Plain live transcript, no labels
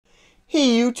Hey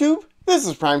YouTube, this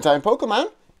is Primetime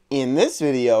Pokemon. In this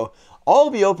video, I'll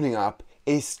be opening up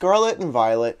a Scarlet and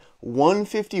Violet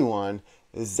 151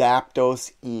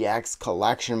 Zapdos EX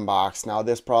collection box. Now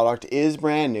this product is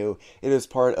brand new. It is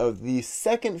part of the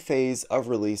second phase of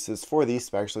releases for the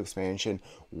special expansion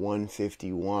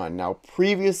 151. Now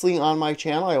previously on my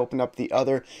channel, I opened up the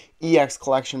other EX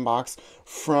collection box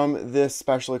from this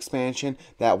special expansion.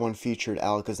 That one featured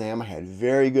Alakazam. I had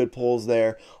very good pulls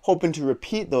there, hoping to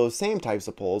repeat those same types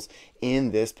of pulls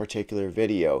in this particular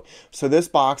video. So this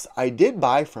box I did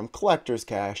buy from Collector's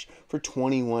Cash for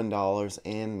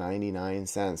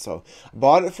 $21.99. So I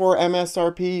bought it for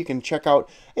MSRP. You can check out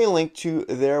a link to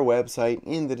their website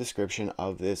in the description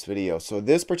of this video. So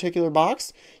this particular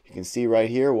box, you can see right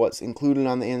here what's included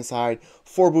on the inside: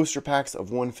 4 booster packs of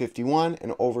 151,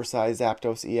 an oversized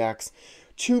Zapdos EX,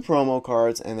 2 promo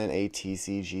cards, and then a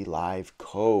TCG Live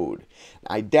Code.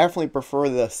 I definitely prefer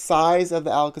the size of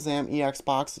the Alakazam EX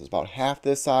box. It's about half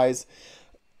this size.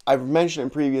 I've mentioned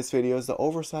in previous videos, the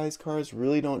oversized cards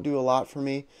really don't do a lot for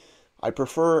me. I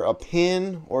prefer a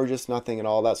pin or just nothing at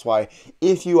all. That's why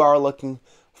if you are looking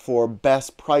for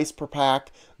best price per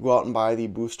pack, go out and buy the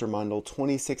booster bundle,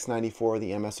 $26.94, the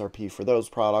MSRP for those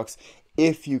products,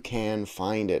 if you can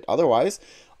find it. Otherwise,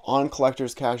 on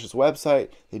Collector's Cash's website,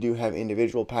 they do have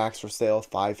individual packs for sale,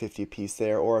 $5.50 a piece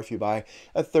there, or if you buy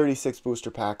a 36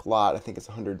 booster pack lot, I think it's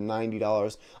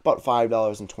 $190, about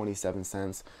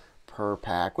 $5.27 per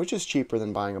pack, which is cheaper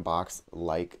than buying a box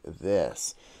like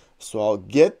this. So I'll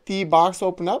get the box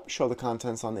opened up, show the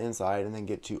contents on the inside, and then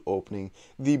get to opening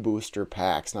the booster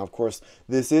packs. Now, of course,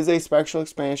 this is a special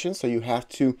expansion, so you have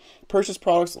to purchase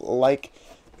products like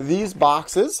these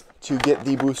boxes to get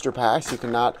the booster packs. You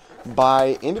cannot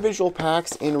buy individual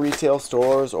packs in retail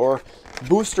stores or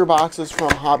booster boxes from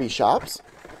hobby shops.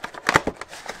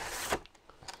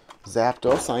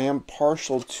 Zapdos, I am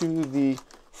partial to the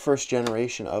first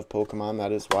generation of Pokemon.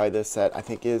 That is why this set, I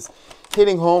think, is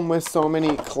hitting home with so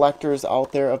many collectors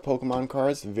out there of Pokemon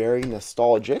cards. Very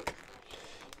nostalgic.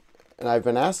 And I've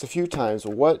been asked a few times,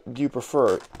 what do you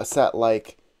prefer? A set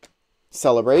like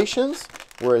Celebrations,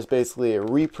 where it's basically a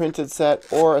reprinted set,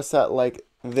 or a set like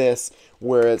this,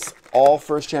 where it's all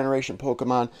first generation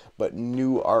Pokemon, but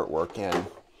new artwork in?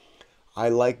 I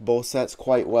like both sets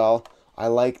quite well. I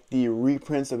like the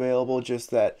reprints available, just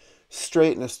that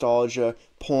straight nostalgia,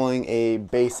 pulling a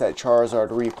base set Charizard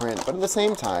reprint, but at the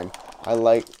same time, I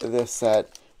like this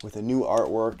set with a new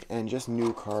artwork and just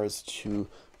new cards to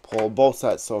pull. Both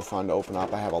sets so fun to open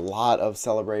up. I have a lot of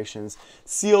Celebrations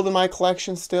sealed in my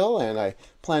collection still, and I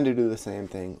plan to do the same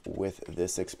thing with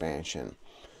this expansion.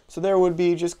 So there would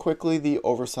be, just quickly, the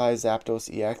oversized Zapdos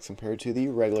EX compared to the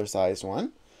regular sized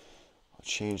one. I'll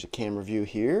change the camera view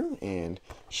here and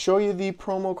show you the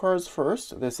promo cards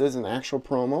first. This is an actual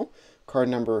promo, card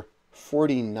number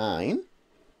 49.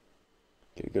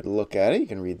 Get a good look at it. You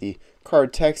can read the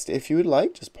card text if you would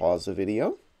like. Just pause the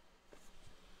video.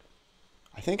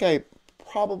 I think I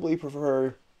probably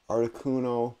prefer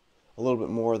Articuno a little bit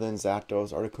more than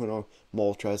Zapdos. Articuno,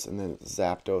 Moltres, and then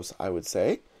Zapdos, I would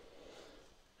say.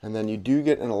 And then you do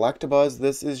get an Electabuzz.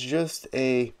 This is just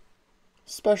a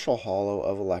special holo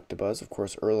of Electabuzz. Of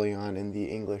course, early on in the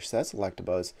English sets,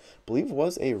 Electabuzz, I believe,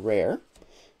 was a rare.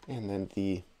 And then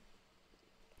the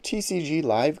TCG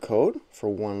Live Code for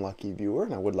one lucky viewer.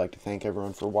 And I would like to thank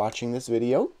everyone for watching this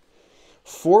video.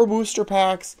 4 booster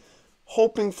packs,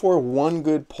 hoping for one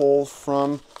good pull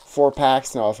from 4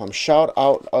 packs. Now, if I'm shout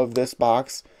out of this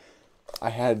box, I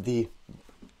had the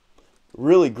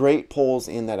really great pulls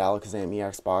in that Alakazam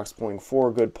EX box, pulling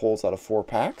 4 good pulls out of 4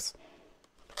 packs.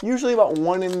 Usually about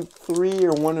 1 in 3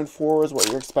 or 1 in 4 is what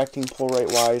you're expecting pull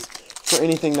rate wise for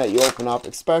anything that you open up,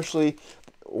 especially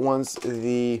once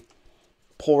the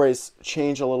pull rates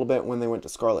change a little bit when they went to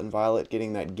Scarlet and Violet.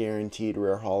 Getting that guaranteed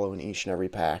rare holo in each and every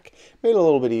pack made it a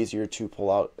little bit easier to pull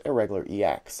out a regular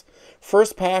EX.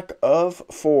 First pack of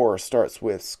 4 starts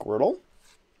with Squirtle,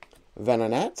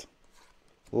 Venonat,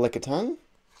 Lickitung,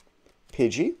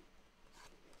 Pidgey,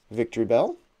 Victory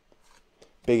Bell,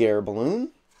 Big Air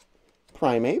Balloon,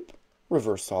 Primeape,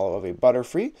 reverse holo of a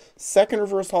Butterfree. Second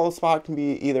reverse holo spot can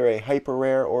be either a hyper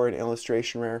rare or an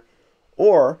illustration rare,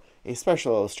 or a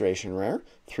special illustration rare.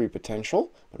 3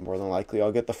 potential, but more than likely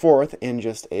I'll get the 4th in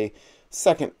just a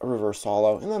second reverse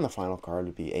holo, and then the final card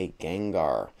would be a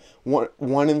Gengar.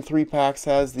 1 in 3 packs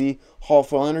has the Hall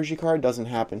Full Energy card. Doesn't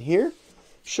happen here.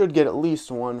 Should get at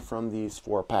least 1 from these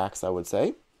 4 packs, I would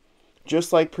say.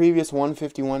 Just like previous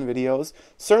 151 videos,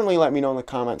 certainly let me know in the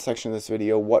comment section of this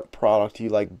video what product you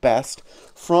like best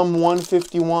from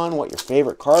 151, what your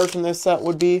favorite card from this set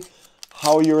would be,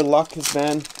 how your luck has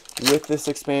been with this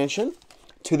expansion.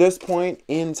 To this point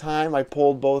in time, I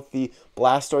pulled both the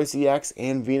Blastoise EX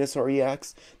and Venusaur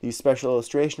EX, these special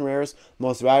illustration rares.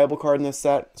 Most valuable card in this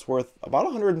set. It's worth about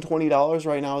 $120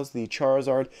 right now is the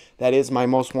Charizard. That is my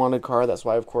most wanted card. That's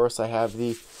why, of course, I have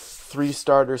the 3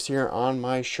 starters here on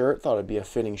my shirt. Thought it'd be a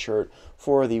fitting shirt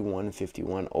for the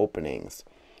 151 openings.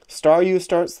 Staryu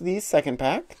starts the second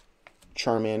pack.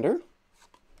 Charmander,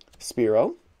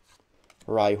 Spearow,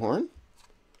 Rhyhorn,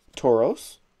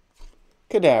 Tauros,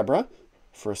 Kadabra.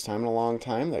 First time in a long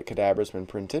time that Kadabra's been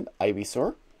printed.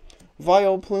 Ivysaur,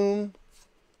 Vileplume,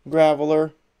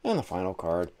 Graveler, and the final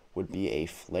card would be a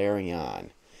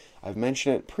Flareon. I've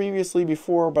mentioned it previously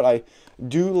before, but I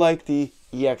do like the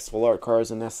EX full art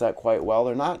cards in this set quite well.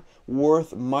 They're not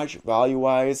worth much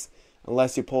value-wise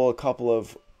unless you pull a couple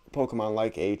of Pokemon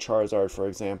like a Charizard, for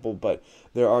example, but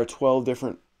there are 12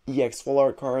 different EX full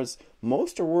art cards.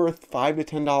 Most are worth $5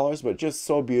 to $10, but just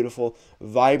so beautiful,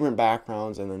 vibrant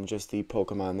backgrounds, and then just the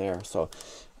Pokemon there. So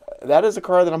that is a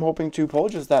card that I'm hoping to pull,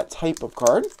 just that type of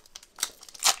card.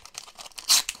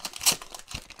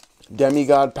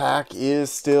 Demigod pack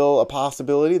is still a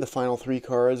possibility. The final 3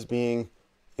 cards being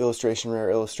illustration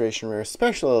rare,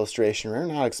 special illustration rare.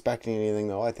 Not expecting anything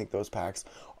though. I think those packs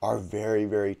are very,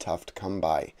 very tough to come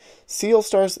by. Seal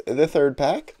starts the 3rd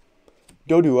pack.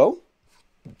 Doduo,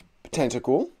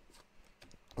 Tentacool,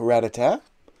 Rattata,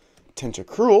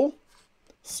 Tentacruel,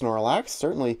 Snorlax,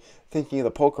 certainly thinking of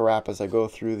the Pokerap as I go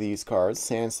through these cards,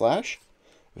 Sandslash,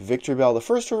 Victreebel, the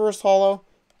first reverse holo.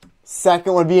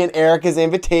 Second would be an Erica's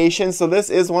Invitation. So this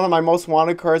is one of my most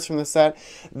wanted cards from the set.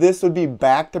 This would be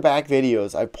back-to-back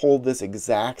videos. I pulled this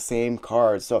exact same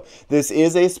card. So this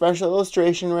is a special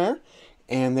illustration rare,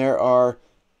 and there are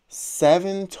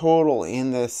 7 total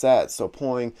in this set. So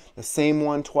pulling the same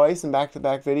one twice in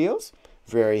back-to-back videos.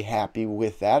 Very happy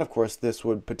with that. Of course, this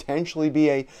would potentially be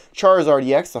a Charizard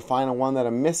EX, the final one that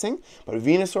I'm missing. But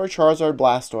Venusaur, Charizard,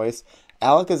 Blastoise,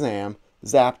 Alakazam,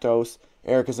 Zapdos,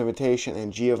 Erica's Invitation,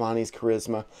 and Giovanni's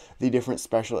Charisma, the different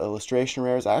special illustration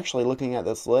rares. Actually, looking at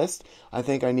this list, I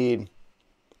think I need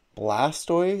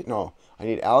Blastoise. No, I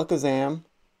need Alakazam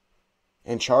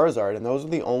and Charizard, and those are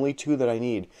the only 2 that I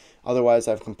need. Otherwise,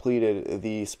 I've completed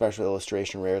the special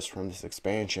illustration rares from this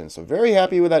expansion. So very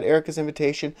happy with that Erica's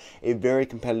Invitation. A very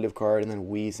competitive card, and then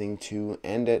Weezing to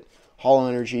end it. Holo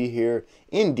Energy here,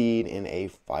 indeed, in a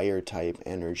Fire-type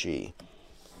energy.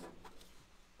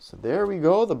 So there we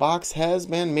go. The box has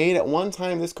been made. At one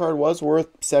time, this card was worth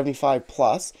 75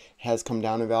 plus. Has come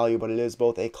down in value, but it is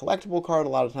both a collectible card. A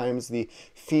lot of times, the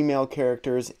female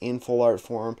characters in full art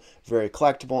form, very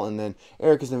collectible. And then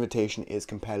Erica's Invitation is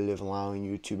competitive, allowing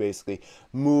you to basically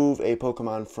move a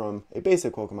Pokemon from a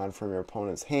basic Pokemon from your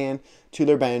opponent's hand to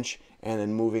their bench, and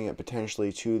then moving it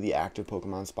potentially to the active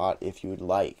Pokemon spot if you would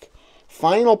like.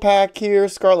 Final pack here,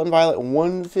 Scarlet Violet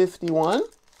 151.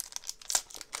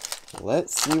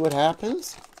 Let's see what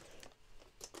happens.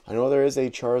 I know there is a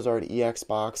Charizard EX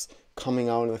box coming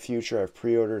out in the future. I've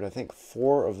pre-ordered, I think,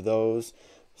 4 of those.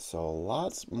 So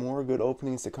lots more good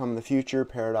openings to come in the future.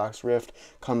 Paradox Rift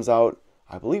comes out,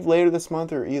 I believe, later this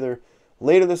month, or either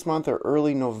later this month or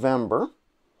early November.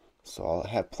 So I'll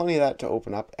have plenty of that to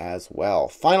open up as well.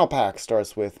 Final pack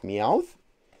starts with Meowth,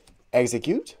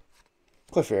 Execute,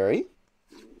 Clefairy,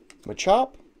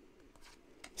 Machop,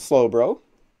 Slowbro,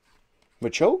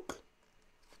 Machoke,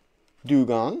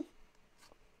 Dugong,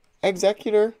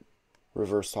 Executor,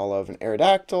 reverse holo of an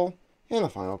Aerodactyl, and the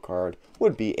final card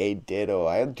would be a Ditto.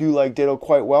 I do like Ditto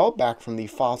quite well, back from the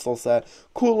Fossil set.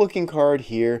 Cool looking card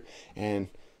here, and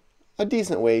a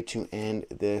decent way to end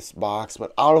this box.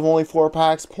 But out of only 4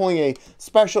 packs, pulling a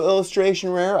special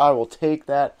illustration rare, I will take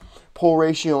that pull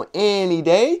ratio any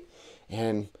day.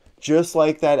 And just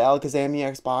like that Alakazam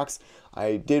EX box,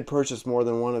 I did purchase more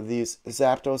than one of these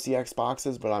Zapdos EX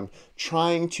boxes, but I'm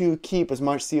trying to keep as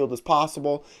much sealed as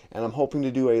possible, and I'm hoping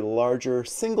to do a larger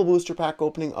single booster pack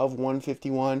opening of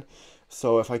 151.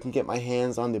 So if I can get my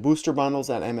hands on the booster bundles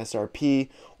at MSRP,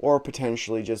 or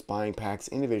potentially just buying packs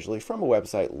individually from a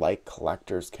website like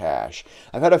Collector's Cash.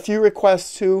 I've had a few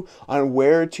requests too on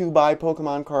where to buy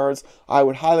Pokemon cards. I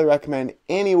would highly recommend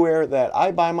anywhere that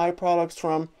I buy my products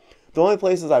from. The only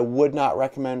places I would not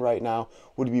recommend right now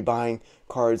would be buying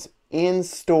cards in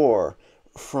store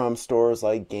from stores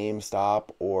like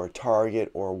GameStop or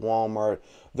Target or Walmart.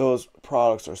 Those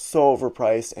products are so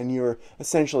overpriced, and you're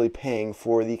essentially paying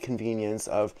for the convenience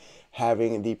of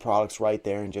having the products right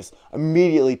there and just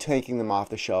immediately taking them off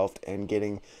the shelf and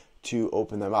getting to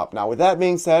open them up. Now, with that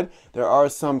being said, there are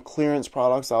some clearance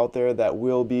products out there that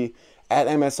will be at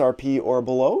MSRP or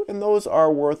below, and those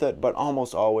are worth it, but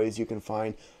almost always you can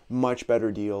find much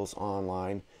better deals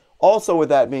online Also, with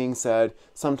that being said,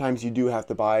 sometimes you do have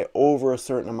to buy over a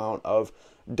certain amount of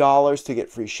dollars to get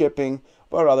free shipping,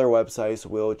 but other websites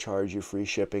will charge you free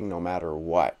shipping no matter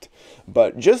what.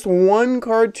 But just one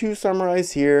card to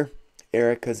summarize here.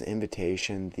 Erica's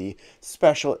Invitation, the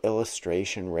special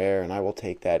illustration rare, and I will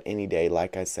take that any day.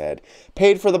 Like I said,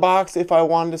 paid for the box if I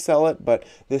wanted to sell it, but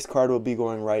this card will be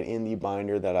going right in the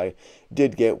binder that I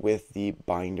did get with the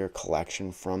binder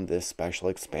collection from this special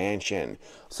expansion.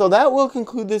 So that will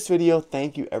conclude this video.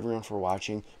 Thank you everyone for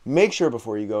watching. Make sure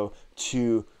before you go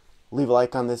to leave a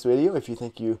like on this video if you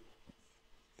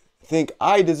think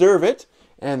I deserve it.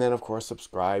 And then, of course,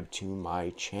 subscribe to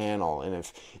my channel. And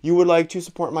if you would like to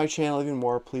support my channel even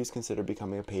more, please consider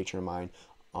becoming a patron of mine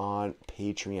on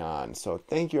Patreon. So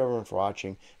thank you, everyone, for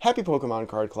watching. Happy Pokemon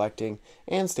card collecting,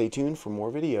 and stay tuned for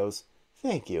more videos.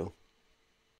 Thank you.